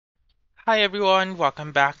Hi everyone,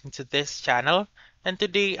 welcome back into this channel, and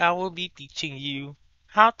today I will be teaching you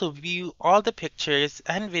how to view all the pictures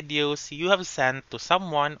and videos you have sent to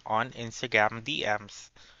someone on Instagram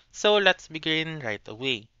DMs. So let's begin right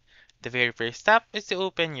away. The very first step is to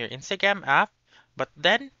open your Instagram app, but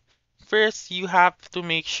then first you have to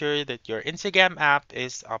make sure that your Instagram app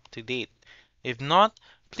is up to date. If not,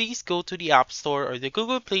 please go to the App Store or the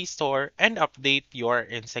Google Play Store and update your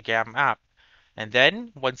Instagram app. And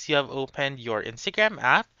then, once you have opened your Instagram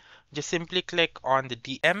app, just simply click on the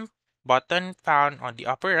DM button found on the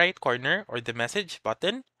upper right corner or the message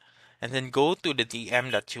button, and then go to the DM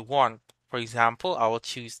that you want. For example, I will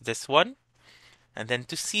choose this one. And then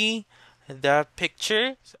to see the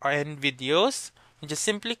pictures and videos, you just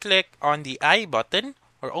simply click on the I button,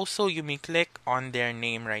 or also you may click on their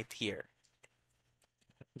name right here.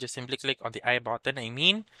 Just simply click on the I button,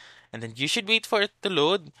 and then you should wait for it to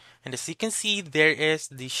load. And as you can see, there is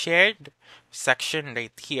the shared section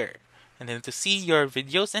right here. And then to see your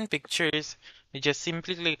videos and pictures, you just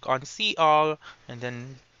simply click on see all, and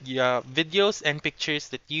then your videos and pictures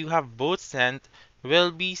that you have both sent will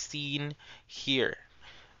be seen here.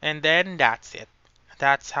 And then that's it.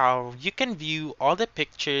 That's how you can view all the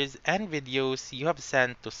pictures and videos you have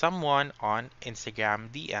sent to someone on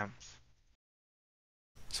Instagram DMs.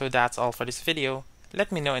 So that's all for this video. Let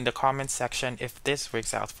me know in the comments section if this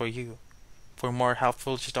works out for you. For more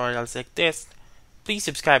helpful tutorials like this, please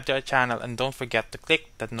subscribe to our channel and don't forget to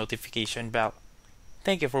click that notification bell.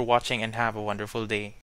 Thank you for watching and have a wonderful day.